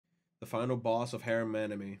The final boss of Harem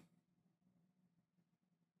anime.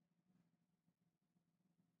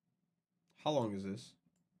 How long is this?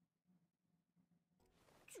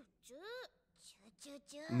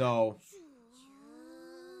 No.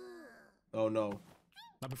 Oh no.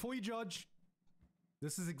 Now before you judge,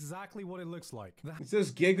 this is exactly what it looks like. Is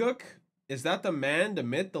this ahhhck? Is that the man, the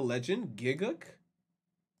myth, the legend? ahhhck?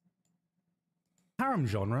 Harem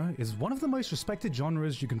genre is one of the most respected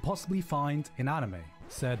genres you can possibly find in anime,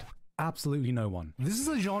 said absolutely no one. This is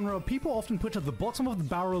a genre people often put at the bottom of the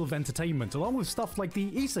barrel of entertainment, along with stuff like the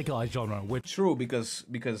isekai genre, which— True, because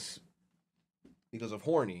of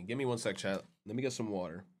horny. Give me one sec, chat. Let me get some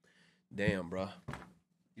water. Damn, bruh.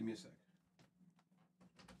 Give me a sec.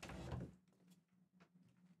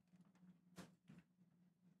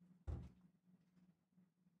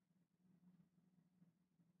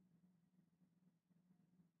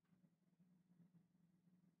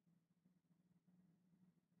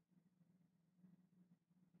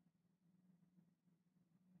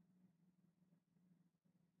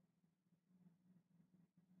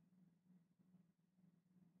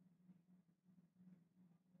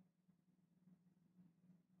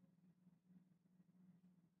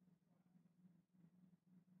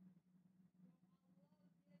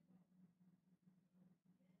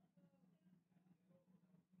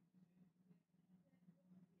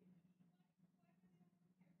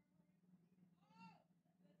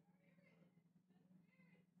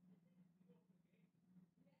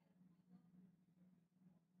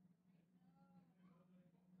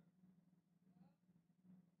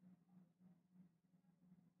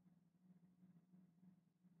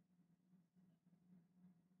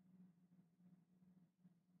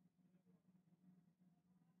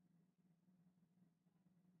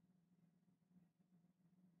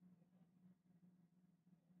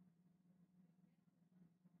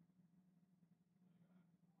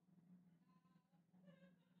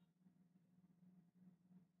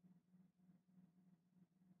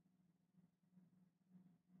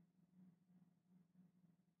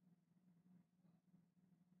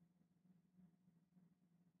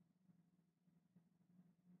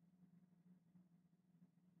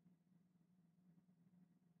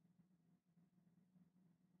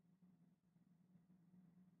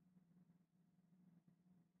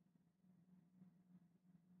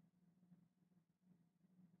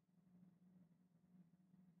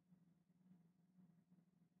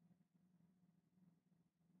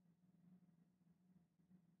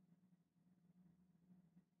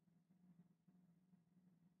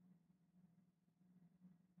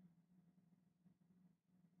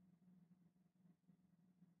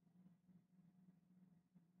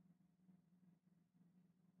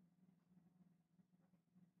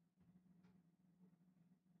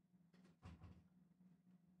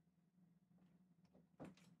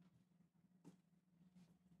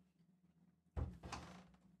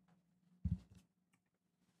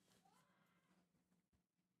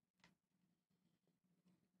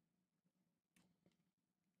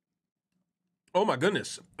 Oh my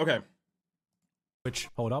goodness. Okay. which,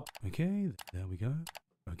 hold up, okay, there we go.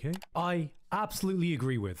 Okay, I absolutely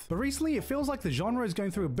agree with. But recently, it feels like the genre is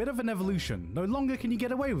going through a bit of an evolution. No longer can you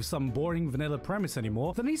get away with some boring vanilla premise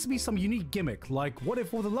anymore. There needs to be some unique gimmick, like what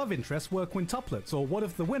if all the love interests were quintuplets? Or what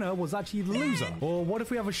if the winner was actually the loser? Or what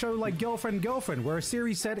if we have a show like Girlfriend, Girlfriend, where a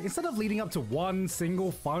series said, instead of leading up to one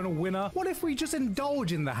single final winner, what if we just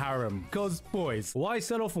indulge in the harem? Cause, boys, why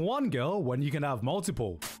settle for one girl when you can have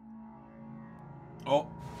multiple? Oh,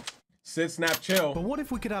 sit, snap, chill. But what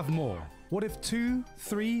if we could have more? What if 2,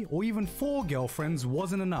 3, or even 4 girlfriends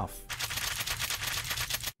wasn't enough?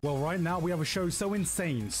 Well, right now we have a show so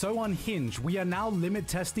insane, so unhinged, we are now limit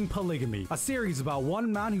testing polygamy. A series about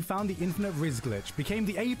one man who found the infinite Riz glitch, became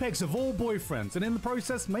the apex of all boyfriends, and in the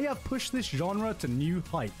process may have pushed this genre to new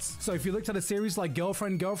heights. So if you looked at a series like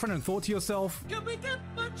Girlfriend, Girlfriend and thought to yourself, can we get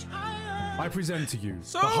much higher? I present to you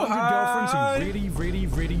so the 100 girlfriends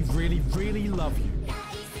who really love you.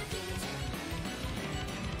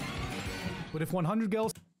 But if 100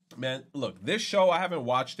 girls... Man, look, this show, I haven't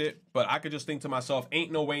watched it, but I could just think to myself,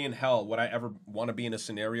 ain't no way in hell would I ever want to be in a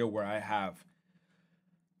scenario where I have,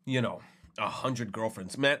 you know, 100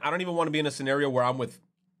 girlfriends. Man, I don't even want to be in a scenario where I'm with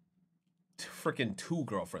freaking 2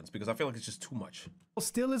 girlfriends because I feel like it's just too much.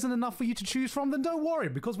 Still isn't enough for you to choose from, then don't worry,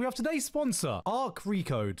 because we have today's sponsor, ahhhck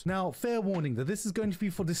Recode. Now, fair warning that this is going to be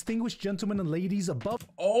for distinguished gentlemen and ladies above...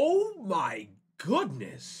 Oh my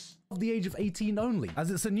goodness. the age of 18 only, as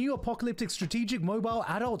it's a new apocalyptic strategic mobile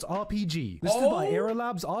adult RPG. Listed by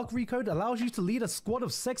Aerolabs, Arc Recode allows you to lead a squad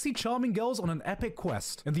of sexy, charming girls on an epic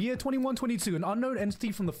quest. In the year 2122, an unknown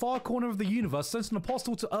entity from the far corner of the universe sends an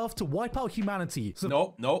apostle to Earth to wipe out humanity. So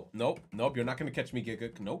Nope. You're not gonna catch me,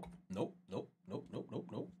 Giga. Nope.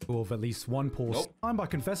 Of at least one poor time by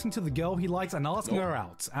confessing to the girl he likes and asking her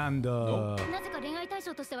out. And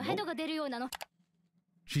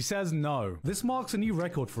she says no. This marks a new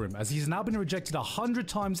record for him, as he's now been rejected 100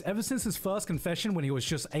 times ever since his first confession when he was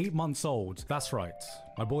just 8 months old. That's right.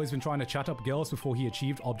 My boy's been trying to chat up girls before he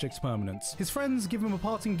achieved object permanence. His friends give him a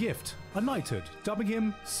parting gift, a knighthood, dubbing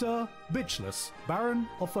him Sir Bitchless, Baron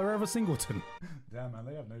of Forever Singleton. Damn man,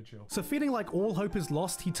 they have no chill. So feeling like all hope is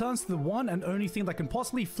lost, he turns to the one and only thing that can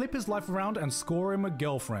possibly flip his life around and score him a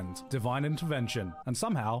girlfriend. Divine intervention. And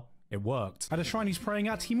somehow, it worked. At a shrine he's praying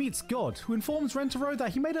at, he meets God, who informs Rentaro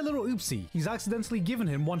that he made a little oopsie. He's accidentally given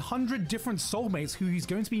him 100 different soulmates who he's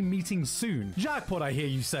going to be meeting soon. Jackpot, I hear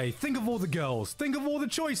you say. Think of all the girls. Think of all the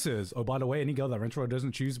choices. Oh, by the way, any girl that Rentaro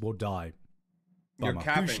doesn't choose will die. You're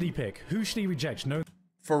capping. Who should he pick? Who should he reject? No.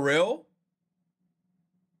 For real?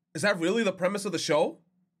 Is that really the premise of the show?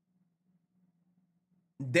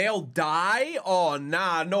 They'll die? Oh,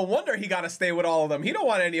 nah. No wonder he gotta stay with all of them. He don't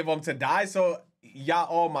want any of them to die, so... yeah,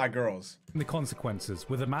 all my girls. The consequences,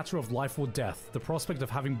 with a matter of life or death, the prospect of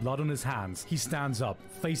having blood on his hands, he stands up,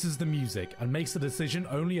 faces the music, and makes the decision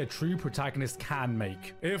only a true protagonist can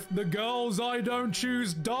make. If the girls I don't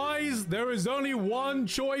choose dies, there is only one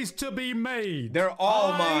choice to be made. They're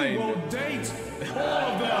all mine. I will date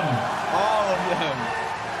all of them. All of them.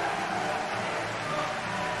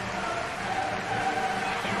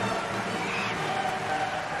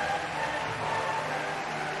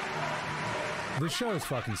 This show is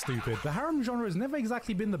fucking stupid. The harem genre has never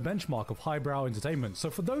exactly been the benchmark of highbrow entertainment, so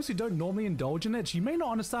for those who don't normally indulge in it, you may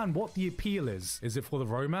not understand what the appeal is. Is it for the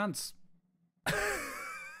romance? I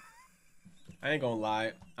ain't gonna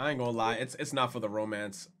lie. It's not for the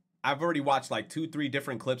romance. I've already watched like 2-3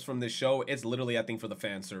 different clips from this show. It's literally, I think, for the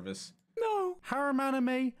fan service. No. Harem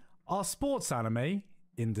anime are sports anime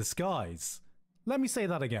in disguise. Let me say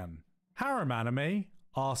that again. Harem anime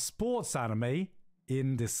are sports anime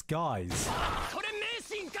in disguise.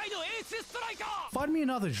 Find me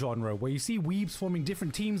another genre where you see weebs forming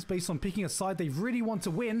different teams based on picking a side they really want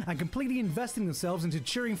to win and completely investing themselves into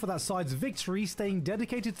cheering for that side's victory, staying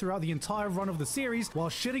dedicated throughout the entire run of the series while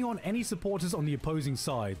shitting on any supporters on the opposing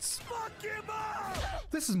sides. Fuck him up!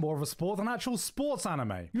 This is more of a sport than actual sports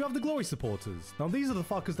anime. You have the glory supporters. Now these are the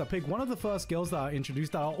fuckers that pick one of the first girls that are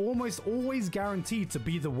introduced that are almost always guaranteed to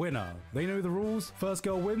be the winner. They know the rules, first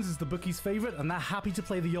girl wins is the bookie's favorite and they're happy to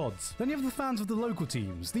play the odds. Then you have the fans of the local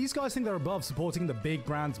teams. These guys think they're above supporting the big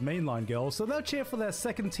brand's mainline girls, so they'll cheer for their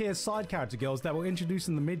second tier side character girls that were introduced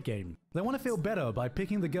in the mid game. They want to feel better by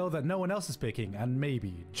picking the girl that no one else is picking, and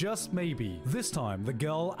maybe, just maybe, this time the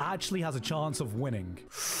girl actually has a chance of winning.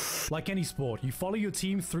 Like any sport, you follow your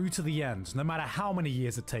team through to the end, no matter how many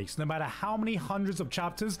years it takes, no matter how many hundreds of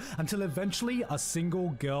chapters, until eventually a single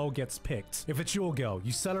girl gets picked. If it's your girl,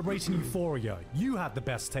 you celebrate in euphoria. You had the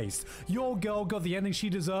best taste. Your girl got the ending she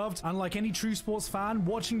deserved, and like any true sports fan,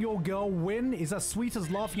 watching your girl win is as sweet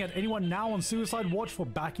as laughing at anyone now on suicide watch for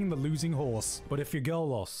backing the losing horse. But if your girl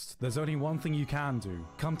lost, there's only one thing you can do.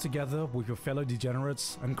 Come together with your fellow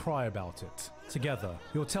degenerates and cry about it. Together,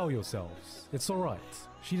 you'll tell yourselves, it's alright.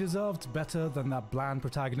 She deserved better than that bland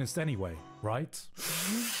protagonist anyway, right?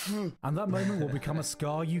 And that moment will become a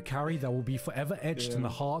scar you carry that will be forever etched in the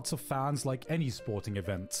hearts of fans like any sporting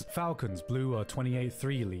event. Falcons blew a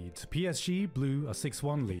 28-3 lead. PSG blew a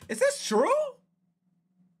 6-1 lead. Is this true?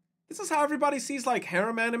 This is how everybody sees like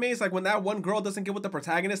harem animes. Like when that one girl doesn't get with the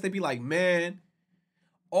protagonist, they be like, man.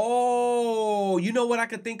 Oh, you know what I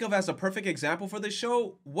could think of as a perfect example for this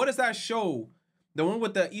show? What is that show? The one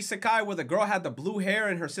with the isekai where the girl had the blue hair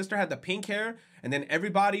and her sister had the pink hair. And then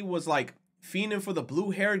everybody was like fiending for the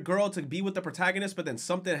blue-haired girl to be with the protagonist, but then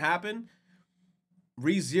something happened.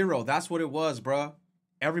 Re:Zero, that's what it was, bruh.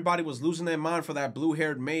 Everybody was losing their mind for that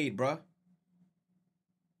blue-haired maid, bruh.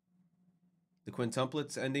 The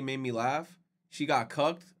quintuplets ending made me laugh. She got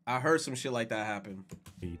cucked. I heard some shit like that happen.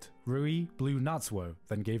 Rui blew Natsuo,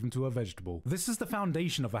 then gave him to a vegetable. This is the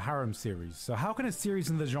foundation of a harem series, so how can a series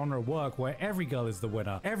in the genre work where every girl is the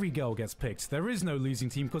winner, every girl gets picked, there is no losing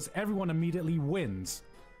team because everyone immediately wins?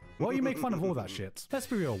 Well, you make fun of all that shit. Let's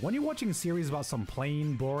be real, when you're watching a series about some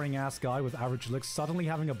plain, boring-ass guy with average looks suddenly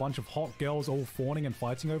having a bunch of hot girls all fawning and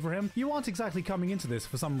fighting over him, you aren't exactly coming into this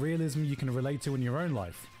for some realism you can relate to in your own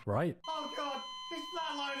life, right? Oh god, he's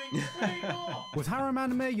flatlining! With harem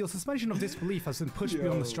anime, your suspension of disbelief has been pushed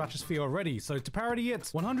beyond the stratosphere already, so to parody it,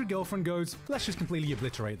 100 Girlfriend goes, let's just completely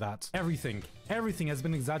obliterate that. Everything has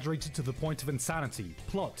been exaggerated to the point of insanity.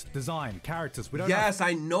 Plot, design, characters, we don't Yes,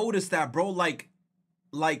 I noticed that, bro. Like,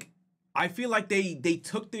 I feel like they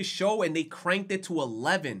took this show and they cranked it to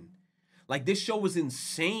 11. Like, this show was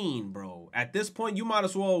insane, bro. At this point, you might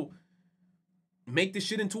as well make this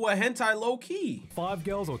shit into a hentai low-key. 5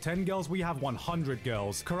 girls or 10 girls, we have 100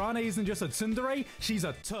 girls. Karane isn't just a tsundere, she's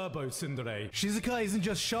a turbo tsundere. Shizuka isn't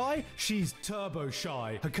just shy, she's turbo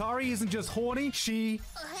shy. Hikari isn't just horny, she...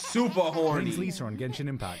 super horny. Lisa on Genshin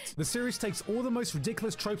Impact. The series takes all the most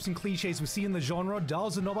ridiculous tropes and cliches we see in the genre,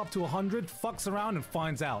 dials the knob up to 100, fucks around and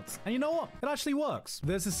finds out. And you know what? It actually works.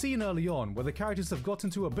 There's a scene early on where the characters have got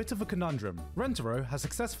into a bit of a conundrum. Rentaro has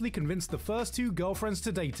successfully convinced the first 2 girlfriends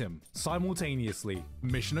to date him, simultaneously.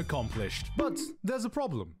 Mission accomplished. But there's a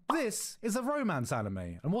problem. This is a romance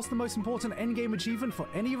anime, and what's the most important endgame achievement for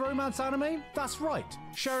any romance anime? That's right,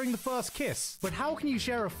 sharing the first kiss. But how can you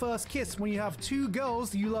share a first kiss when you have 2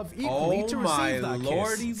 girls you love equally to receive that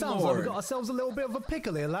kiss? Sounds like we got ourselves a little bit of a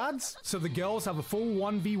pickle here, lads. So the girls have a full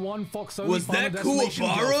 1v1 Fox-only Final Destination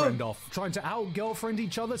girlfriend off, trying to out-girlfriend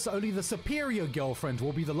each other so only the superior girlfriend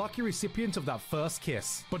will be the lucky recipient of that first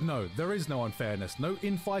kiss. But no, there is no unfairness, no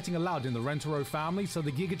infighting allowed in the Rentaro family, so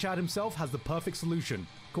the Giga Chad himself has the perfect solution.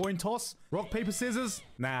 Coin toss? Rock, paper, scissors?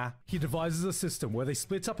 Nah. He devises a system where they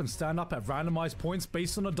split up and stand up at randomized points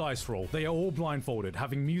based on a dice roll. They are all blindfolded,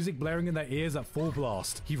 having music blaring in their ears at full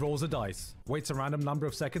blast. He rolls a dice, waits a random number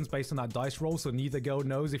of seconds based on that dice roll so neither girl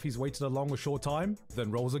knows if he's waited a long or short time,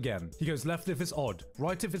 then rolls again. He goes left if it's odd,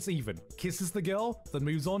 right if it's even, kisses the girl, then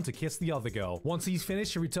moves on to kiss the other girl. Once he's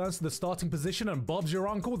finished, he returns to the starting position and Bob's your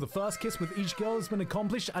uncle. The first kiss with each girl has been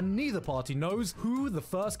accomplished and neither party knows who the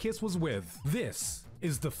first kiss was with. This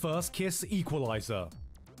is the first kiss equalizer.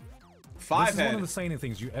 This is one of the sanest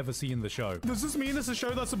things you ever see in the show. Does this mean it's a show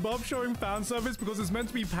that's above showing fan service because it's meant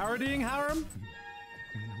to be parodying harem?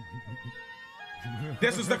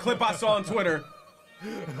 This was the clip I saw on Twitter.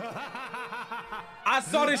 I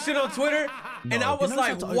saw this shit on Twitter and I was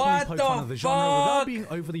like, what the fuck? Without being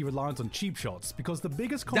overly reliant on cheap shots, because the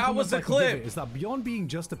biggest compliment I can give it is that beyond being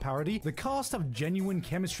just a parody, the cast have genuine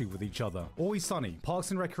chemistry with each other. Always Sunny,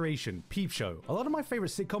 Parks and Recreation, Peep Show. A lot of my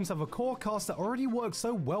favorite sitcoms have a core cast that already works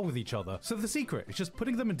so well with each other. So the secret is just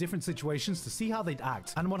putting them in different situations to see how they'd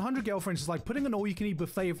act. And 100 Girlfriends is like putting an all-you-can-eat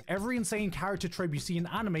buffet of every insane character trope you see in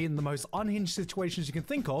anime in the most unhinged situations you can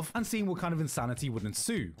think of, and seeing what kind of insanity would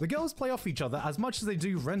ensue. The girls play off each other as much as they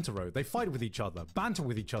do Rentaro. They fight with each other, banter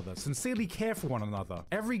with each other, sincerely care for one another.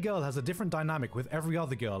 Every girl has a different dynamic with every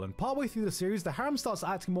other girl, and partway through the series, the harem starts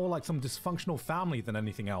acting more like some dysfunctional family than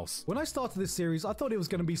anything else. When I started this series, I thought it was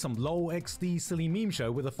going to be some lol XD silly meme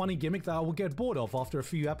show with a funny gimmick that I would get bored of after a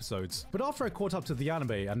few episodes. But after I caught up to the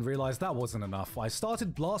anime and realized that wasn't enough, I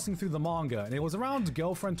started blasting through the manga, and it was around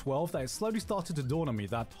Girlfriend 12 that it slowly started to dawn on me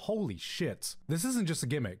that holy shit, this isn't just a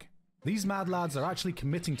gimmick. These mad lads are actually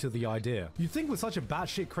committing to the idea. You'd think with such a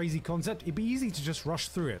batshit crazy concept, it'd be easy to just rush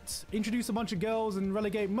through it. Introduce a bunch of girls and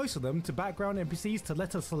relegate most of them to background NPCs to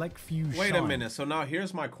let a select few shine. Wait a minute, so now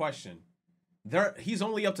here's my question. He's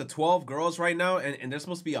only up to 12 girls right now, and there's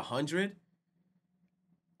supposed to be 100?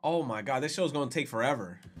 Oh my god, this show's gonna take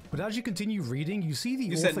forever. But as you continue reading, you see the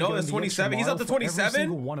You said no, that's 27? He's up to 27? Every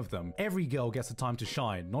single one of them. Every girl gets a time to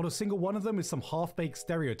shine. Not a single one of them is some half-baked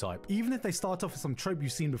stereotype. Even if they start off with some trope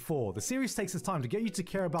you've seen before, the series takes its time to get you to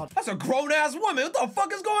care about— That's a grown-ass woman! What the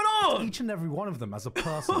fuck is going on? Each and every one of them as a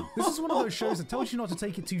person. This is one of those shows that tells you not to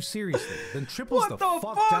take it too seriously, then triples the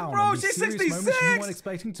fuck down bro? on these She's serious 66! moments you weren't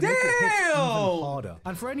expecting to make it hit even harder.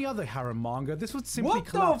 And for any other harem manga, this would simply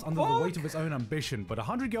collapse under the weight of its own ambition, but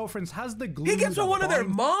 100 Girlfriends has the glue— He gets with one of their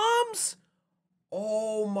moms?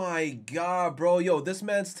 Oh my god, bro. Yo, this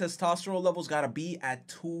man's testosterone levels gotta be at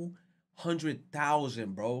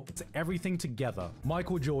 200,000, bro. It's everything together.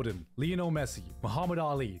 Michael Jordan, Lionel Messi, Muhammad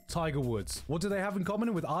Ali, Tiger Woods. What do they have in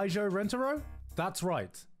common with Aijo Rentaro? That's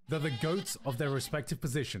right. They're the goats of their respective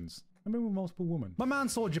positions. I mean, with multiple women. My man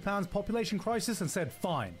saw Japan's population crisis and said,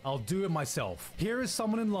 fine, I'll do it myself. Here is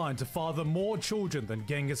someone in line to father more children than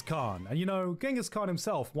Genghis Khan. And you know, Genghis Khan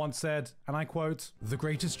himself once said, and I quote, "The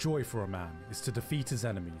greatest joy for a man is to defeat his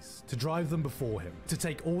enemies, to drive them before him, to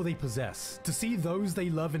take all they possess, to see those they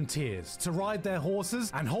love in tears, to ride their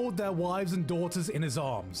horses and hold their wives and daughters in his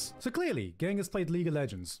arms." So clearly, Genghis played League of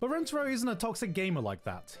Legends. But Rentaro isn't a toxic gamer like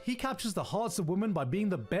that. He captures the hearts of women by being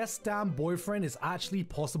the best damn boyfriend it's actually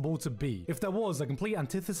possible to be. If there was a complete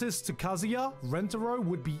antithesis to Kazuya, Rentaro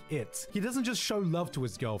would be it. He doesn't just show love to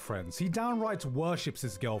his girlfriends, he downright worships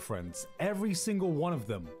his girlfriends. Every single one of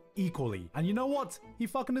them. equally. And you know what? He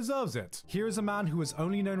fucking deserves it. Here is a man who has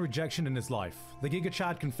only known rejection in his life. The Giga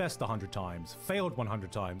Chad confessed 100 times, failed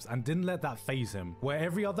 100 times, and didn't let that phase him. Where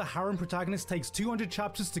every other harem protagonist takes 200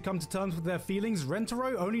 chapters to come to terms with their feelings,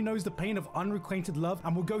 Rentaro only knows the pain of unrequited love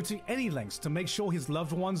and will go to any lengths to make sure his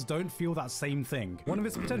loved ones don't feel that same thing. One of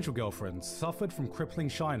his potential girlfriends suffered from crippling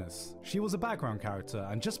shyness. She was a background character,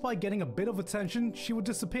 and just by getting a bit of attention, she would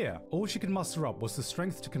disappear. All she could muster up was the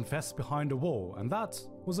strength to confess behind a wall, and that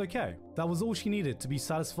was okay. That was all she needed to be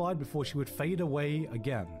satisfied before she would fade away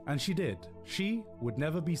again. And she did. She would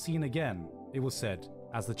never be seen again, it was said,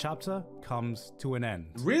 as the chapter comes to an end.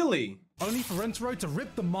 Really? Only for Rentaro to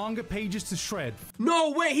rip the manga pages to shred.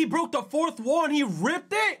 No way, he broke the fourth wall and he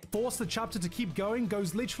ripped it? Forced the chapter to keep going,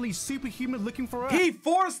 goes literally superhuman looking for her. He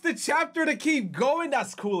forced the chapter to keep going?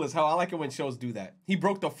 That's cool as hell. I like it when shows do that. He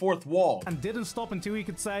broke the fourth wall. And didn't stop until he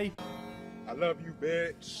could say, I love you,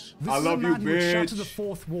 bitch. This is a man who would shatter the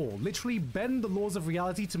fourth wall, literally bend the laws of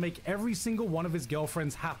reality to make every single one of his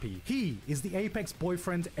girlfriends happy. He is the apex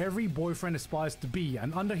boyfriend every boyfriend aspires to be,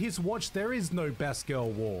 and under his watch there is no best girl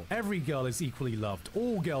war. Every girl is equally loved.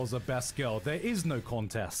 All girls are best girl. There is no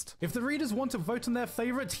contest. If the readers want to vote on their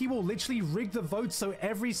favorite, he will literally rig the vote so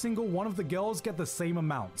every single one of the girls get the same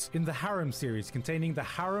amount. In the Harem series, containing the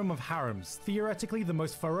Harem of Harems, theoretically the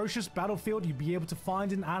most ferocious battlefield you'd be able to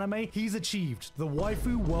find in anime, he's achieved the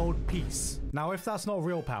waifu world peace. Now, if that's not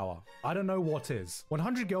real power, I don't know what is.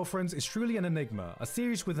 100 Girlfriends is truly an enigma, a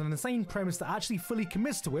series with an insane premise that actually fully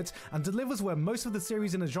commits to it and delivers where most of the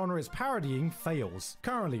series in the genre is parodying fails.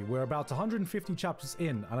 Currently, we're about 150 chapters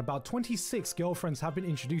in, and about 26 girlfriends have been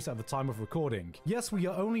introduced at the time of recording. Yes, we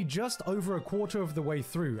are only just over a quarter of the way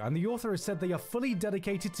through, and the author has said they are fully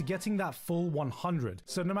dedicated to getting that full 100.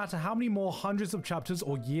 So no matter how many more hundreds of chapters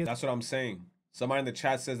or years— That's what I'm saying. Somebody in the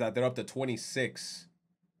chat says that they're up to 26.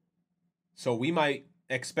 So we might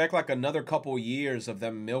expect like another couple years of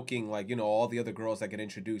them milking, like, you know, all the other girls that get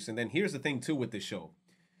introduced. And then here's the thing too with this show.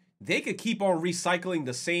 They could keep on recycling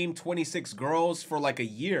the same 26 girls for like a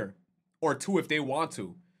year or two if they want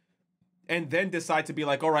to. And then decide to be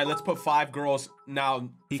like, all right, let's put 5 girls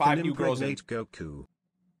now, 5 new girls in. Goku.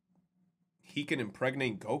 He can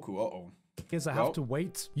impregnate Goku. Uh-oh. Here's I have to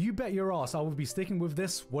wait. You bet your ass I will be sticking with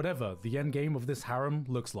this, whatever the end game of this harem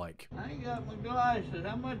looks like. I ain't got my glasses.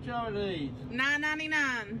 How much are these?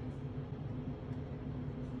 $9.99.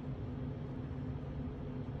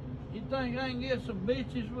 You think I can get some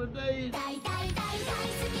bitches with these?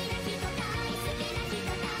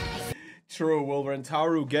 True, will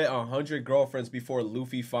Rentaro get 100 girlfriends before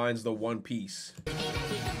Luffy finds the One Piece?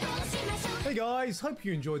 Hey guys, hope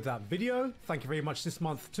you enjoyed that video. Thank you very much this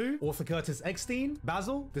month to Author Curtis Eckstein,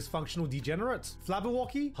 Basil, Dysfunctional Degenerate,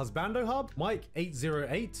 Flabberwocky, Husbando Hub,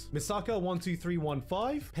 Mike808,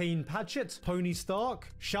 Misaka12315, Payne Patchett, Pony Stark,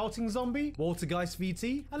 Shouting Zombie, Walter Geist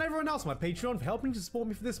VT, and everyone else on my Patreon for helping to support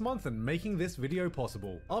me for this month and making this video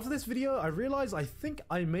possible. After this video, I realized I think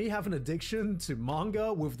I may have an addiction to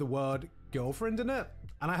manga with the word girlfriend in it.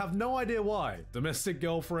 And I have no idea why. Domestic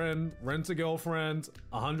girlfriend, rent-a-girlfriend,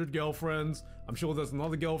 100 girlfriends. I'm sure there's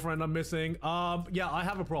another girlfriend I'm missing. Yeah, I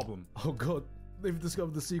have a problem. Oh god, they've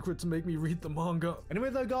discovered the secret to make me read the manga.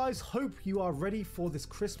 Anyway though guys, hope you are ready for this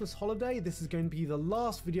Christmas holiday. This is going to be the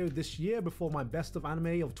last video this year before my best of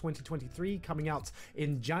anime of 2023 coming out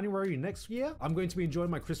in January next year. I'm going to be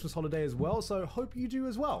enjoying my Christmas holiday as well, so hope you do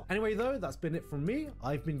as well. Anyway though, that's been it from me.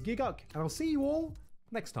 I've been ahhhck, and I'll see you all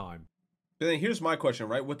next time. But then here's my question,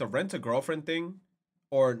 right? With the rent-a-girlfriend thing,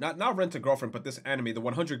 or not rent-a-girlfriend, but this anime, the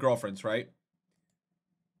 100 girlfriends, right?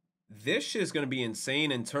 This shit is going to be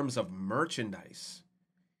insane in terms of merchandise.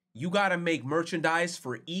 You got to make merchandise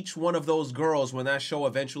for each one of those girls when that show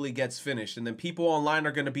eventually gets finished. And then people online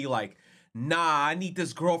are going to be like, nah, I need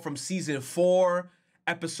this girl from season 4,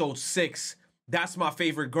 episode 6. That's my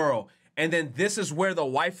favorite girl. And then this is where the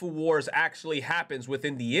waifu wars actually happens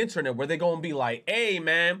within the internet, where they're going to be like, hey,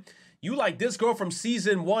 man, you like this girl from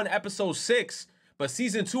season 1, episode 6, but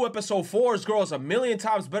season 2, episode 4's girl is a million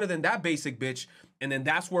times better than that basic bitch. And then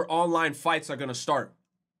that's where online fights are going to start.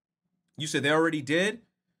 You said they already did?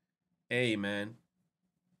 Hey, man.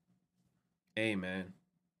 Hey, man.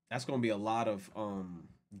 That's going to be a lot of,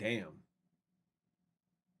 damn.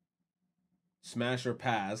 Smash or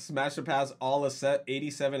pass. Smash or pass all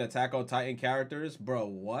 87 Attack on Titan characters? Bro,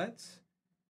 what?